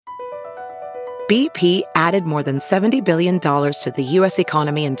BP added more than $70 billion to the U.S.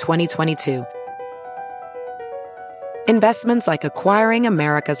 economy in 2022. Investments like acquiring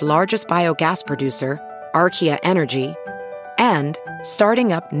America's largest biogas producer, Archaea Energy, and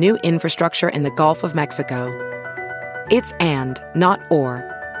starting up new infrastructure in the Gulf of Mexico. It's and, not or.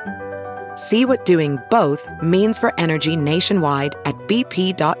 See what doing both means for energy nationwide at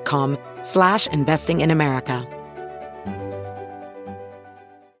bp.com/investing in America.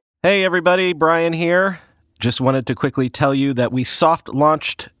 Hey everybody, Brian here. Just wanted to quickly tell you that we soft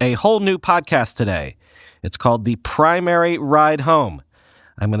launched a whole new podcast today. It's called The Primary Ride Home.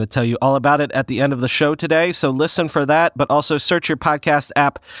 I'm going to tell you all about it at the end of the show today, so listen for that, but also search your podcast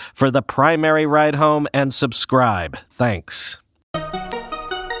app for The Primary Ride Home and subscribe. Thanks.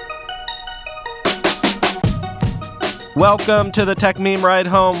 Welcome to the Tech Meme Ride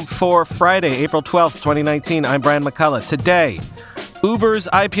Home for Friday, April 12th, 2019. I'm Brian McCullough. Today, Uber's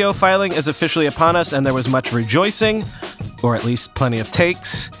IPO filing is officially upon us, and there was much rejoicing, or at least plenty of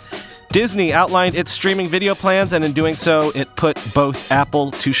takes. Disney outlined its streaming video plans, and in doing so, it put both Apple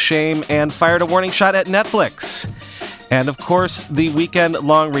to shame and fired a warning shot at Netflix. And of course, the weekend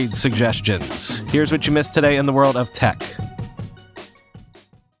long read suggestions. Here's what you missed today in the world of tech.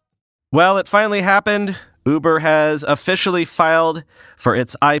 Well, it finally happened. Uber has officially filed for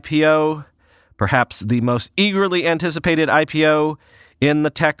its IPO, perhaps the most eagerly anticipated IPO in the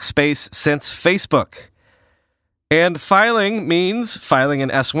tech space since Facebook. And filing means filing an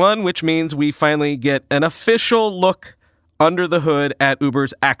S1, which means we finally get an official look under the hood at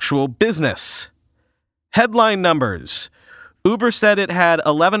Uber's actual business. Headline numbers. Uber said it had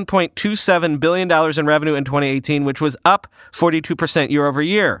 $11.27 billion in revenue in 2018, which was up 42% year over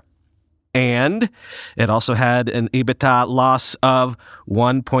year. And it also had an EBITDA loss of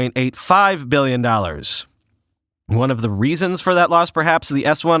 $1.85 billion. One of the reasons for that loss, perhaps, the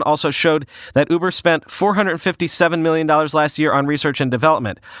S1 also showed that Uber spent $457 million last year on research and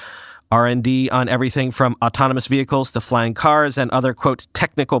development, R&D on everything from autonomous vehicles to flying cars and other, quote,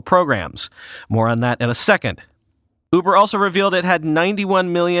 technical programs. More on that in a second. Uber also revealed it had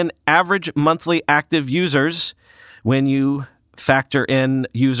 91 million average monthly active users when you factor in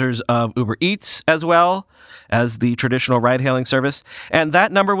users of Uber Eats as well as the traditional ride-hailing service, and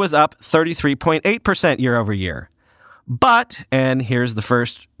that number was up 33.8% year over year. But, and here's the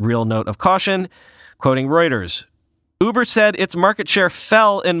first real note of caution, quoting Reuters, Uber said its market share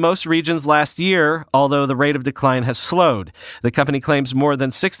fell in most regions last year, although the rate of decline has slowed. The company claims more than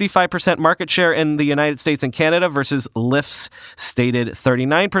 65% market share in the United States and Canada versus Lyft's stated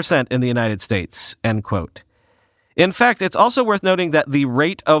 39% in the United States, end quote. In fact, it's also worth noting that the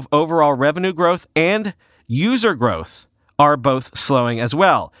rate of overall revenue growth and user growth are both slowing as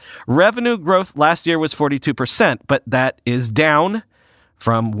well. Revenue growth last year was 42%, but that is down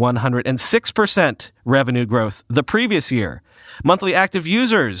from 106% revenue growth the previous year. Monthly active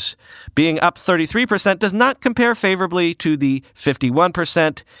users being up 33% does not compare favorably to the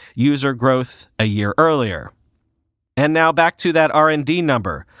 51% user growth a year earlier. And now back to that R&D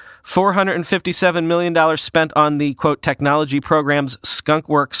number. $457 million spent on the, quote, technology program's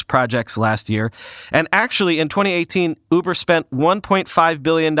Skunkworks projects last year. And actually, in 2018, Uber spent $1.5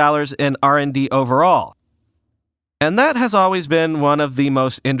 billion in R&D overall. And that has always been one of the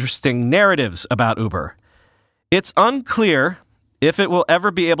most interesting narratives about Uber. It's unclear if it will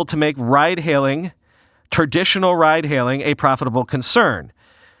ever be able to make ride-hailing, traditional ride-hailing, a profitable concern.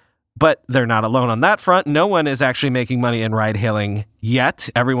 But they're not alone on that front. No one is actually making money in ride-hailing yet.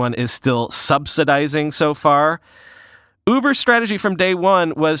 Everyone is still subsidizing so far. Uber's strategy from day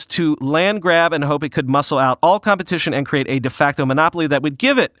one was to land grab and hope it could muscle out all competition and create a de facto monopoly that would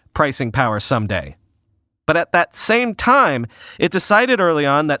give it pricing power someday. But at that same time, it decided early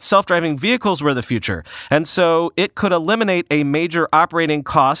on that self-driving vehicles were the future, and so it could eliminate a major operating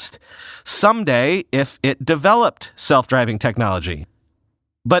cost someday if it developed self-driving technology.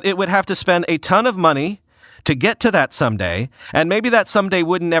 But it would have to spend a ton of money to get to that someday, and maybe that someday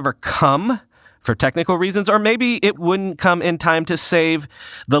wouldn't ever come for technical reasons, or maybe it wouldn't come in time to save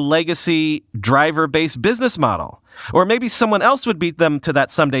the legacy driver-based business model. Or maybe someone else would beat them to that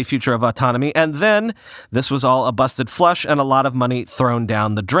someday future of autonomy, and then this was all a busted flush and a lot of money thrown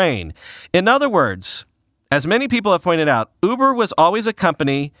down the drain. In other words, as many people have pointed out, Uber was always a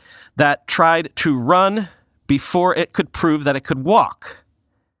company that tried to run before it could prove that it could walk.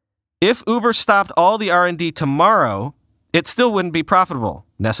 If Uber stopped all the R&D tomorrow, it still wouldn't be profitable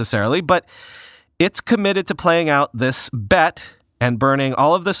necessarily, but it's committed to playing out this bet and burning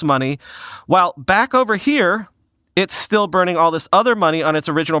all of this money, while back over here, it's still burning all this other money on its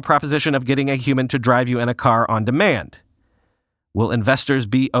original proposition of getting a human to drive you in a car on demand. Will investors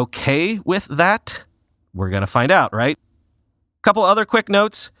be okay with that? We're going to find out, right? Couple other quick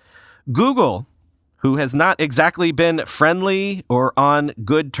notes. Google, who has not exactly been friendly or on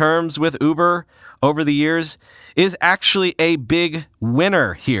good terms with Uber over the years, is actually a big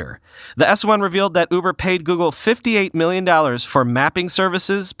winner here. The S1 revealed that Uber paid Google $58 million for mapping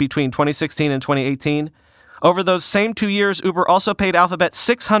services between 2016 and 2018. Over those same 2 years, Uber also paid Alphabet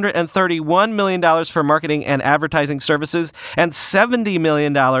 $631 million for marketing and advertising services and $70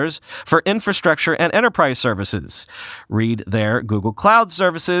 million for infrastructure and enterprise services. Read their Google Cloud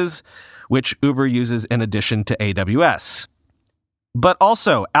services, which Uber uses in addition to AWS. But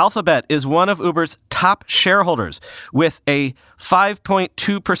also, Alphabet is one of Uber's top shareholders with a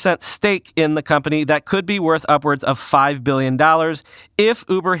 5.2% stake in the company that could be worth upwards of $5 billion if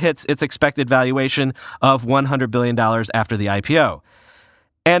Uber hits its expected valuation of $100 billion after the IPO.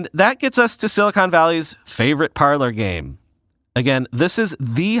 And that gets us to Silicon Valley's favorite parlor game. Again, this is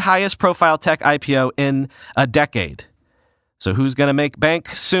the highest profile tech IPO in a decade. So who's going to make bank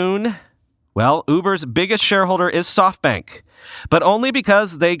soon? Well, Uber's biggest shareholder is SoftBank, but only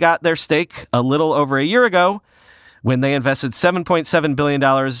because they got their stake a little over a year ago when they invested $7.7 billion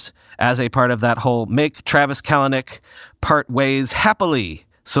as a part of that whole Make Travis Kalanick Part Ways Happily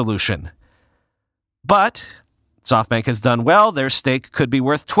solution. But SoftBank has done well. Their stake could be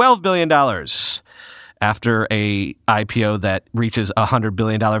worth $12 billion after a IPO that reaches a $100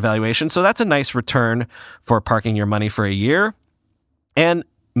 billion valuation. So that's a nice return for parking your money for a year. And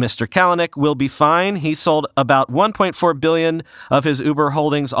Mr. Kalanick will be fine. He sold about $1.4 billion of his Uber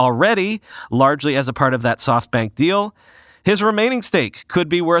holdings already, largely as a part of that SoftBank deal. His remaining stake could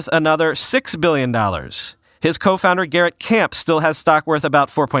be worth another $6 billion. His co-founder, Garrett Camp, still has stock worth about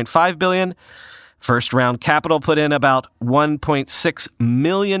 $4.5 billion. First round capital put in about $1.6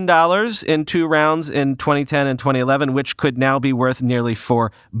 million in 2 rounds in 2010 and 2011, which could now be worth nearly $4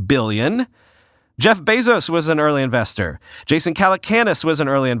 billion. Jeff Bezos was an early investor. Jason Calacanis was an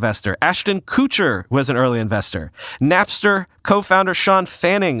early investor. Ashton Kutcher was an early investor. Napster co-founder Sean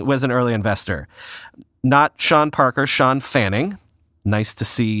Fanning was an early investor. Not Sean Parker, Sean Fanning. Nice to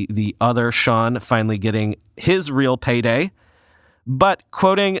see the other Sean finally getting his real payday. But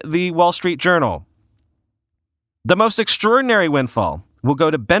quoting the Wall Street Journal, the most extraordinary windfall will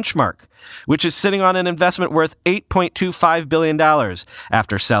go to Benchmark, which is sitting on an investment worth $8.25 billion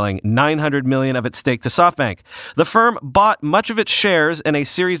after selling $900 million of its stake to SoftBank. The firm bought much of its shares in a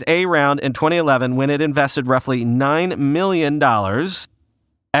Series A round in 2011 when it invested roughly $9 million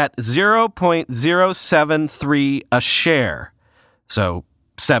at 0.073 a share. So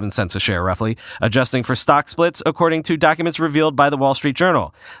 7 cents a share, roughly, adjusting for stock splits, according to documents revealed by the Wall Street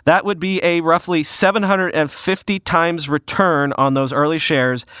Journal. That would be a roughly 750 times return on those early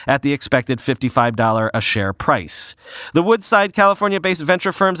shares at the expected $55 a share price. The Woodside, California-based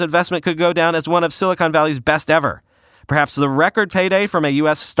venture firm's investment could go down as one of Silicon Valley's best ever. Perhaps the record payday from a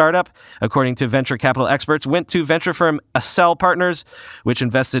U.S. startup, according to venture capital experts, went to venture firm Accel Partners, which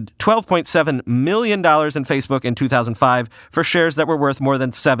invested $12.7 million in Facebook in 2005 for shares that were worth more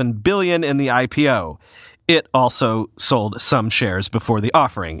than $7 billion in the IPO. It also sold some shares before the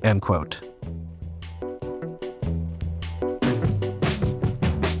offering, end quote.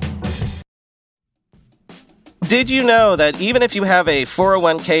 Did you know that even if you have a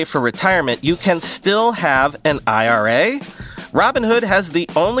 401k for retirement, you can still have an IRA? Robinhood has the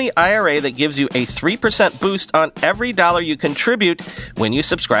only IRA that gives you a 3% boost on every dollar you contribute when you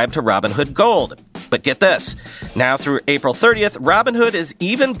subscribe to Robinhood Gold. But get this, now through April 30th, Robinhood is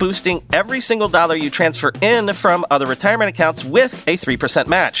even boosting every single dollar you transfer in from other retirement accounts with a 3%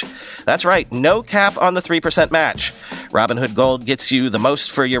 match. That's right, no cap on the 3% match. Robinhood Gold gets you the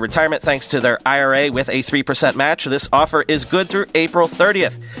most for your retirement thanks to their IRA with a 3% match. This offer is good through April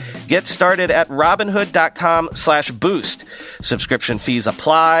 30th. Get started at Robinhood.com/boost. Subscription fees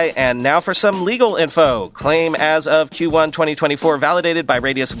apply. And now for some legal info. Claim as of Q1 2024 validated by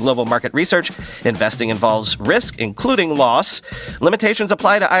Radius Global Market Research. Investing involves risk, including loss. Limitations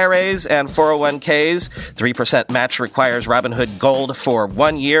apply to IRAs and 401ks. 3% match requires Robinhood Gold for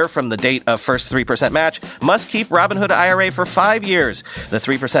 1 year from the date of first 3% match. Must keep Robinhood IRA for 5 years. The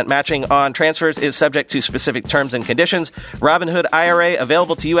 3% matching on transfers is subject to specific terms and conditions. Robinhood IRA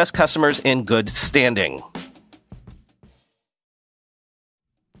available to U.S. customers in good standing.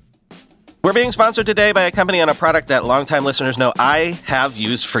 We're being sponsored today by a company on a product that longtime listeners know I have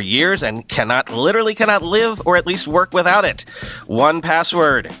used for years and literally cannot live or at least work without it.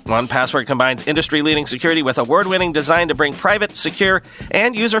 1Password. 1Password combines industry-leading security with award-winning design to bring private, secure,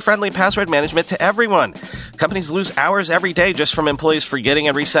 and user-friendly password management to everyone. Companies lose hours every day just from employees forgetting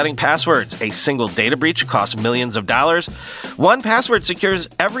and resetting passwords. A single data breach costs millions of dollars. 1Password secures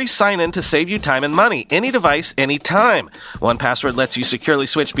every sign-in to save you time and money, any device, anytime. 1Password lets you securely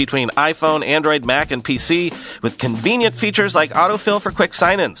switch between iPhone, Android, Mac, and PC with convenient features like autofill for quick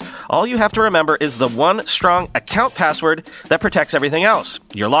sign-ins. All you have to remember is the one strong account password that protects everything else.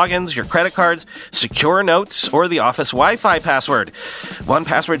 Your logins, your credit cards, secure notes, or the office Wi-Fi password.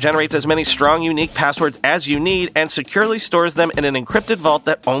 1Password generates as many strong, unique passwords as you need and securely stores them in an encrypted vault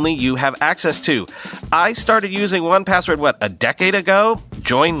that only you have access to. I started using 1Password, a decade ago?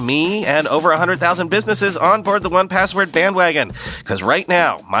 Join me and over 100,000 businesses on board the 1Password bandwagon. Because right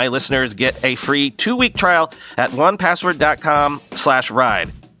now, my listeners get a free 2-week trial at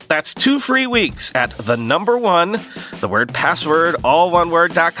 1password.com/ride. That's 2 free weeks at the number 1, the word password, all one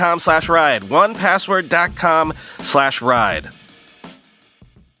word.com/ride. 1password.com/ride.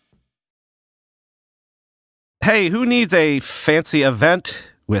 Hey, who needs a fancy event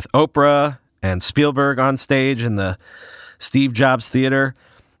with Oprah and Spielberg on stage in the Steve Jobs Theater?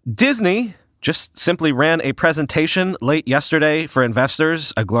 Disney just simply ran a presentation late yesterday for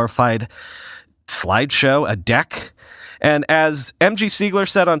investors, a glorified slideshow, a deck. And as MG Siegler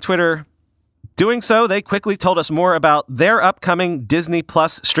said on Twitter, doing so, they quickly told us more about their upcoming Disney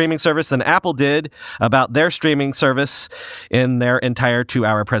Plus streaming service than Apple did about their streaming service in their entire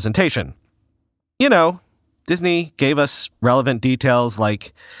 2-hour presentation. You know, Disney gave us relevant details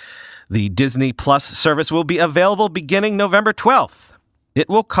like the Disney Plus service will be available beginning November 12th. It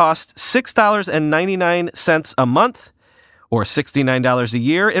will cost $6.99 a month, or $69 a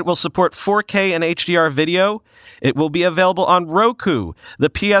year. It will support 4K and HDR video. It will be available on Roku, the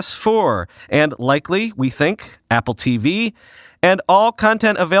PS4, and likely, we think, Apple TV. And all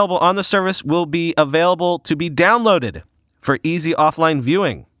content available on the service will be available to be downloaded for easy offline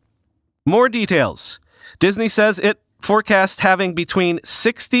viewing. More details. Disney says it forecasts having between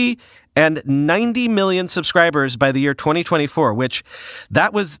 60 and 90 million subscribers by the year 2024, which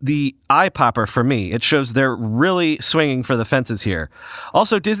that was the eye popper for me. It shows they're really swinging for the fences here.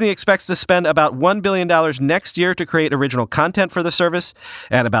 Also, Disney expects to spend about $1 billion next year to create original content for the service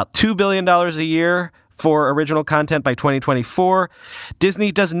and about $2 billion a year for original content by 2024.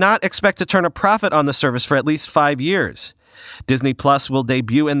 Disney does not expect to turn a profit on the service for at least 5 years. Disney Plus will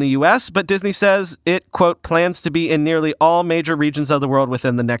debut in the U.S., but Disney says it, quote, plans to be in nearly all major regions of the world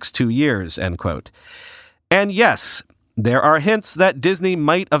within the next 2 years, end quote. And yes, there are hints that Disney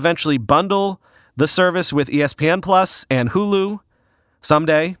might eventually bundle the service with ESPN Plus and Hulu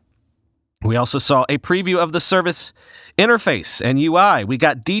someday. We also saw a preview of the service interface and UI. We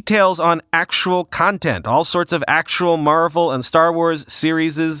got details on actual content, all sorts of actual Marvel and Star Wars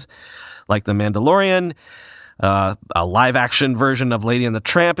series like The Mandalorian. A live-action version of Lady and the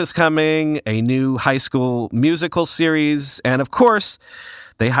Tramp is coming, a new High School Musical series, and of course,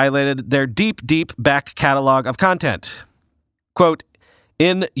 they highlighted their deep, deep back catalog of content. Quote,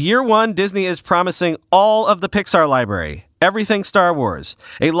 in year 1, Disney is promising all of the Pixar library, everything Star Wars,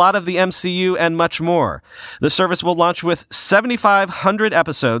 a lot of the MCU, and much more. The service will launch with 7,500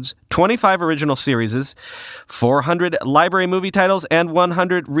 episodes, 25 original series, 400 library movie titles, and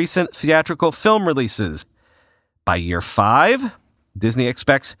 100 recent theatrical film releases. By year 5, Disney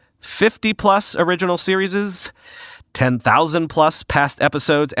expects 50-plus original series, 10,000-plus past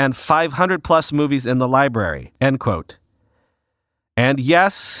episodes, and 500-plus movies in the library, end quote. And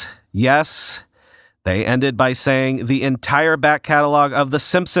yes, they ended by saying the entire back catalog of The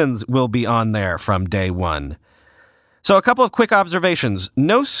Simpsons will be on there from day 1. So a couple of quick observations.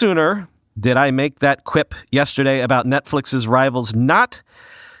 No sooner did I make that quip yesterday about Netflix's rivals not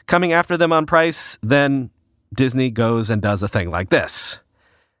coming after them on price than Disney goes and does a thing like this.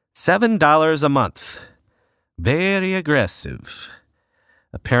 $7 a month. Very aggressive.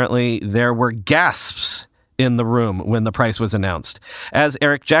 Apparently, there were gasps in the room when the price was announced. As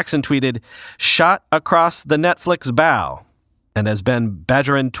Eric Jackson tweeted, shot across the Netflix bow. And as Ben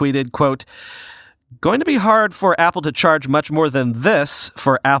Badgerin tweeted, quote, going to be hard for Apple to charge much more than this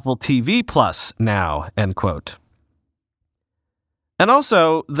for Apple TV Plus now, end quote. And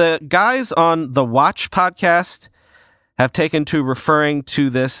also, the guys on the Watch podcast have taken to referring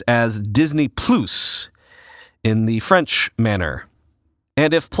to this as Disney Plus in the French manner.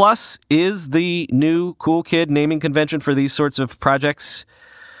 And if Plus is the new cool kid naming convention for these sorts of projects,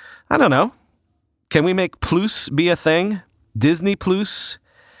 I don't know. Can we make Plus be a thing? Disney Plus,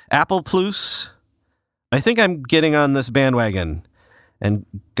 Apple Plus. I think I'm getting on this bandwagon and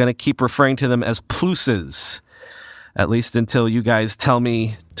going to keep referring to them as Pluses, at least until you guys tell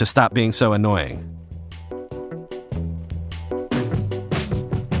me to stop being so annoying.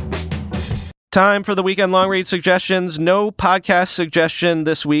 Time for the weekend long read suggestions. No podcast suggestion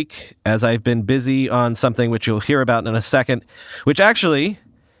this week, as I've been busy on something which you'll hear about in a second, which actually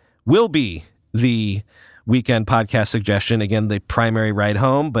will be the weekend podcast suggestion. Again, the primary ride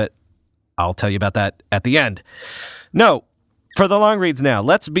home, but I'll tell you about that at the end. No, for the long reads now,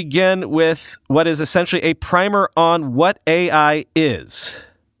 let's begin with what is essentially a primer on what AI is.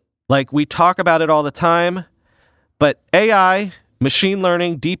 Like, we talk about it all the time, but AI, machine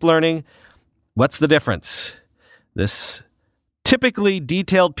learning, deep learning, what's the difference? This typically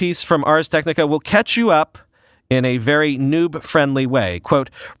detailed piece from Ars Technica will catch you up in a very noob-friendly way. Quote,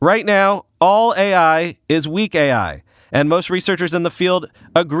 right now, all AI is weak AI, and most researchers in the field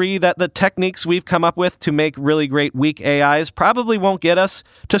agree that the techniques we've come up with to make really great weak AIs probably won't get us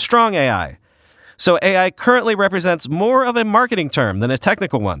to strong AI. So AI currently represents more of a marketing term than a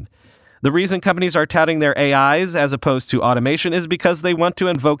technical one. The reason companies are touting their AIs as opposed to automation is because they want to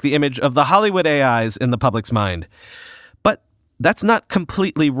invoke the image of the Hollywood AIs in the public's mind. But that's not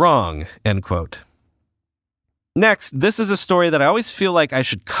completely wrong, end quote. Next, this is a story that I always feel like I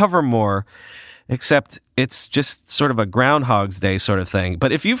should cover more, except it's just sort of a Groundhog's Day sort of thing.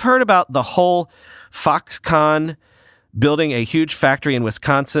 But if you've heard about the whole Foxconn building a huge factory in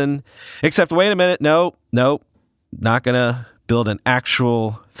Wisconsin, except wait a minute, no, not going to build an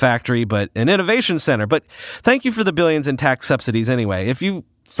actual factory, but an innovation center. But thank you for the billions in tax subsidies anyway. If you're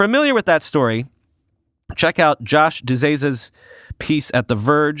familiar with that story, check out Josh DeZaze's piece at The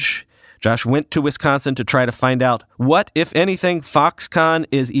Verge. Josh went to Wisconsin to try to find out what, if anything, Foxconn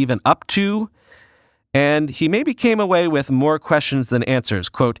is even up to. And he maybe came away with more questions than answers.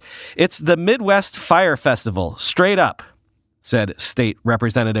 Quote, it's the Midwest Fire Festival, straight up, said State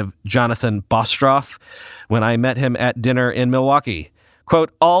Representative Jonathan Bostroff when I met him at dinner in Milwaukee.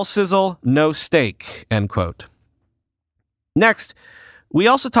 Quote, all sizzle, no steak, end quote. Next, we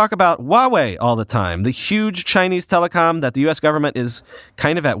also talk about Huawei all the time, the huge Chinese telecom that the U.S. government is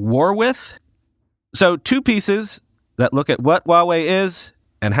kind of at war with. So 2 pieces that look at what Huawei is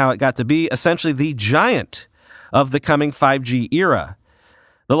and how it got to be essentially the giant of the coming 5G era.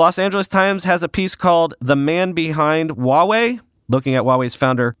 The Los Angeles Times has a piece called The Man Behind Huawei, looking at Huawei's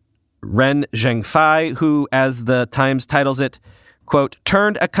founder, Ren Zhengfei, who, as the Times titles it, quote,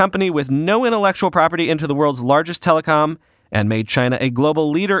 turned a company with no intellectual property into the world's largest telecom and made China a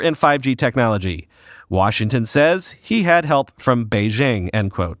global leader in 5G technology. Washington says he had help from Beijing,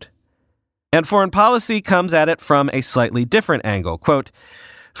 end quote. And foreign policy comes at it from a slightly different angle. Quote,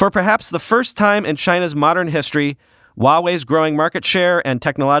 for perhaps the first time in China's modern history, Huawei's growing market share and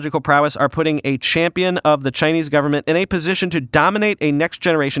technological prowess are putting a champion of the Chinese government in a position to dominate a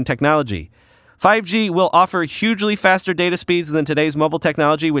next-generation technology. 5G will offer hugely faster data speeds than today's mobile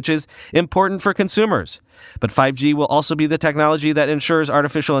technology, which is important for consumers. But 5G will also be the technology that ensures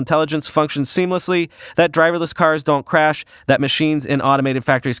artificial intelligence functions seamlessly, that driverless cars don't crash, that machines in automated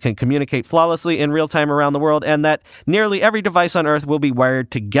factories can communicate flawlessly in real time around the world, and that nearly every device on Earth will be wired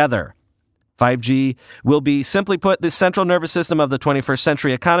together. 5G will be, simply put, the central nervous system of the 21st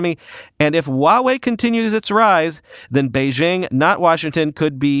century economy, and if Huawei continues its rise, then Beijing, not Washington,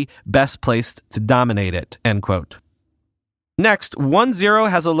 could be best placed to dominate it, end quote. Next, 1-0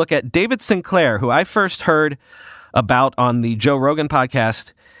 has a look at David Sinclair, who I first heard about on the Joe Rogan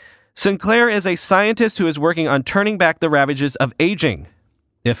podcast. Sinclair is a scientist who is working on turning back the ravages of aging,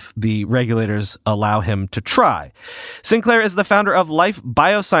 if the regulators allow him to try. Sinclair is the founder of Life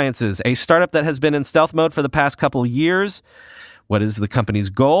Biosciences, a startup that has been in stealth mode for the past couple years. What is the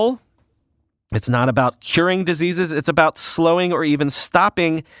company's goal? It's not about curing diseases. It's about slowing or even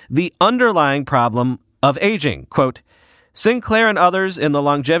stopping the underlying problem of aging. Quote, Sinclair and others in the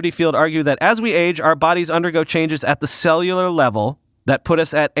longevity field argue that as we age, our bodies undergo changes at the cellular level that put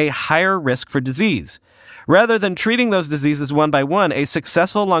us at a higher risk for disease. Rather than treating those diseases one by one, a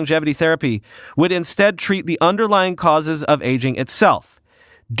successful longevity therapy would instead treat the underlying causes of aging itself.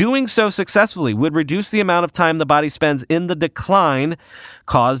 Doing so successfully would reduce the amount of time the body spends in the decline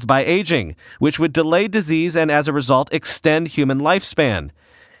caused by aging, which would delay disease and, as a result, extend human lifespan.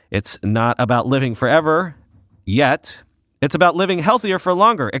 It's not about living forever, yet. It's about living healthier for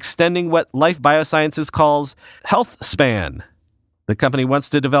longer, extending what Life Biosciences calls health span. The company wants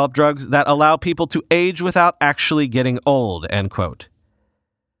to develop drugs that allow people to age without actually getting old, end quote.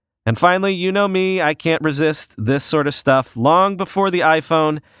 And finally, you know me, I can't resist this sort of stuff. Long before the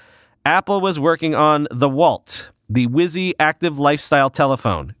iPhone, Apple was working on the Walt, the Wizzy Active Lifestyle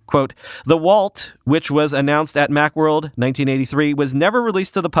telephone. Quote, the Walt, which was announced at Macworld 1983, was never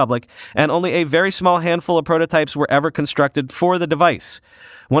released to the public, and only a very small handful of prototypes were ever constructed for the device.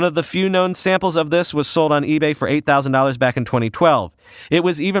 One of the few known samples of this was sold on eBay for $8,000 back in 2012. It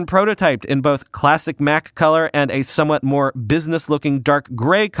was even prototyped in both classic Mac color and a somewhat more business-looking dark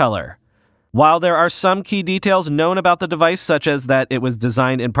gray color. While there are some key details known about the device, such as that it was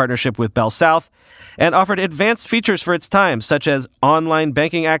designed in partnership with Bell South and offered advanced features for its time, such as online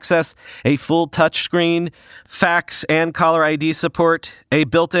banking access, a full touchscreen, fax and caller ID support, a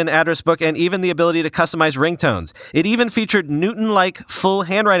built-in address book, and even the ability to customize ringtones. It even featured Newton-like full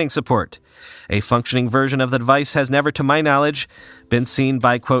handwriting support. A functioning version of the device has never, to my knowledge, been seen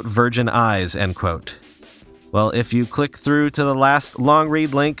by, quote, virgin eyes, end quote. Well, if you click through to the last long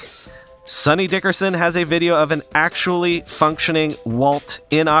read link, Sonny Dickerson has a video of an actually functioning Walt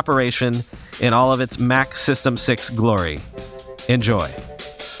in operation in all of its Mac System 6 glory. Enjoy.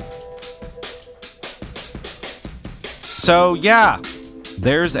 So, yeah,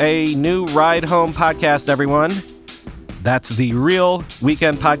 there's a new Ride Home podcast, everyone. That's the real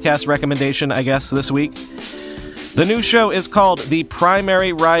weekend podcast recommendation, I guess, this week. The new show is called The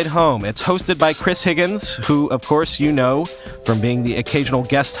Primary Ride Home. It's hosted by Chris Higgins, who, of course, you know from being the occasional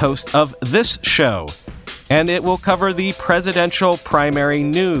guest host of this show. And it will cover the presidential primary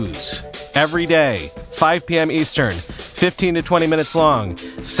news every day, 5 p.m. Eastern, 15 to 20 minutes long.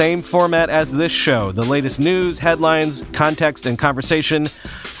 Same format as this show, the latest news, headlines, context, and conversation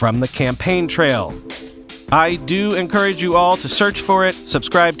from the campaign trail. I do encourage you all to search for it,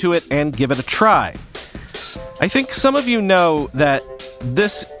 subscribe to it, and give it a try. I think some of you know that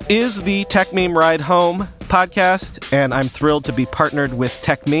this is the Techmeme Ride Home podcast, and I'm thrilled to be partnered with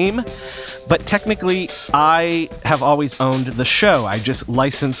Techmeme. But technically, I have always owned the show. I just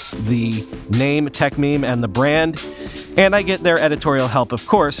licensed the name Techmeme and the brand, and I get their editorial help, of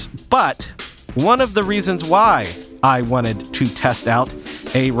course. But one of the reasons why I wanted to test out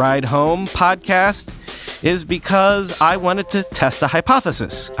a Ride Home podcast is because I wanted to test a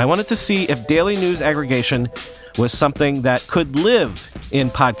hypothesis. I wanted to see if daily news aggregation was something that could live in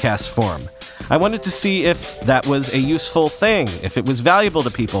podcast form. I wanted to see if that was a useful thing, if it was valuable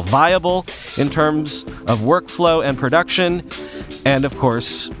to people, viable in terms of workflow and production, and of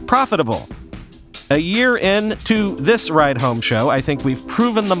course, profitable. A year into this Ride Home show, I think we've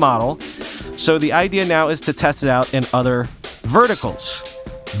proven the model, so the idea now is to test it out in other verticals.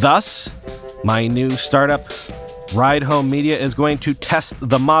 Thus, my new startup, Ride Home Media, is going to test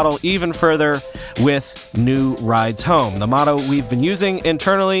the model even further with new Rides Home. The motto we've been using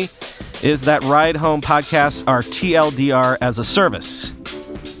internally is that Ride Home podcasts are TLDR as a service.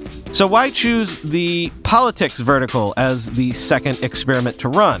 So why choose the politics vertical as the second experiment to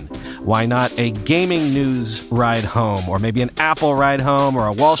run? Why not a gaming news Ride Home, or maybe an Apple Ride Home, or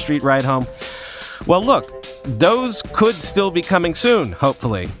a Wall Street Ride Home? Well, look, those could still be coming soon,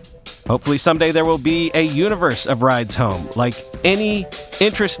 hopefully. Hopefully someday there will be a universe of Rides Home. Like any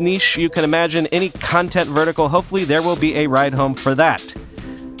interest niche you can imagine, any content vertical, hopefully there will be a Ride Home for that.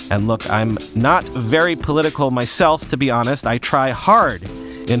 And look, I'm not very political myself, to be honest. I try hard,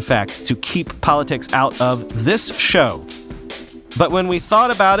 in fact, to keep politics out of this show. But when we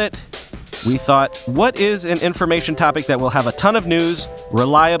thought about it, we thought, what is an information topic that will have a ton of news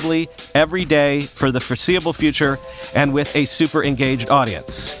reliably every day for the foreseeable future and with a super engaged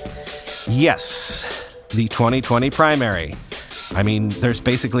audience? Yes, the 2020 primary. I mean, there's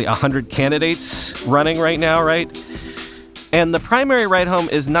basically 100 candidates running right now, right? And the primary Ride Home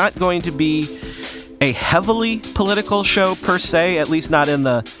is not going to be a heavily political show per se, at least not in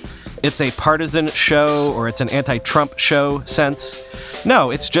the it's a partisan show or it's an anti-Trump show sense.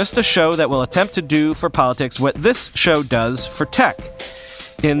 No, it's just a show that will attempt to do for politics what this show does for tech.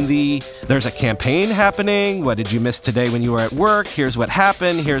 There's a campaign happening. What did you miss today when you were at work? Here's what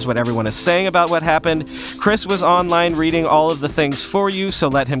happened. Here's what everyone is saying about what happened. Chris was online reading all of the things for you, so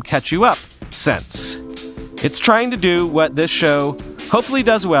let him catch you up sense. It's trying to do what this show hopefully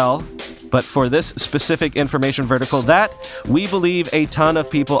does well, but for this specific information vertical that we believe a ton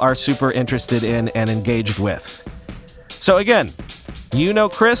of people are super interested in and engaged with. So again, you know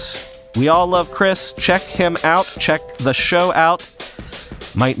Chris. We all love Chris. Check him out. Check the show out.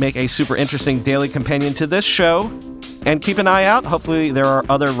 Might make a super interesting daily companion to this show. And keep an eye out. Hopefully there are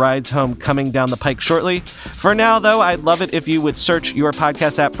other Rides Home coming down the pike shortly. For now, though, I'd love it if you would search your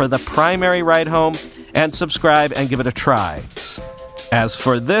podcast app for the primary Ride Home and subscribe and give it a try. As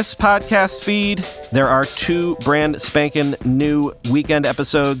for this podcast feed, there are 2 brand spanking new weekend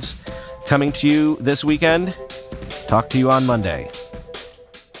episodes coming to you this weekend. Talk to you on Monday.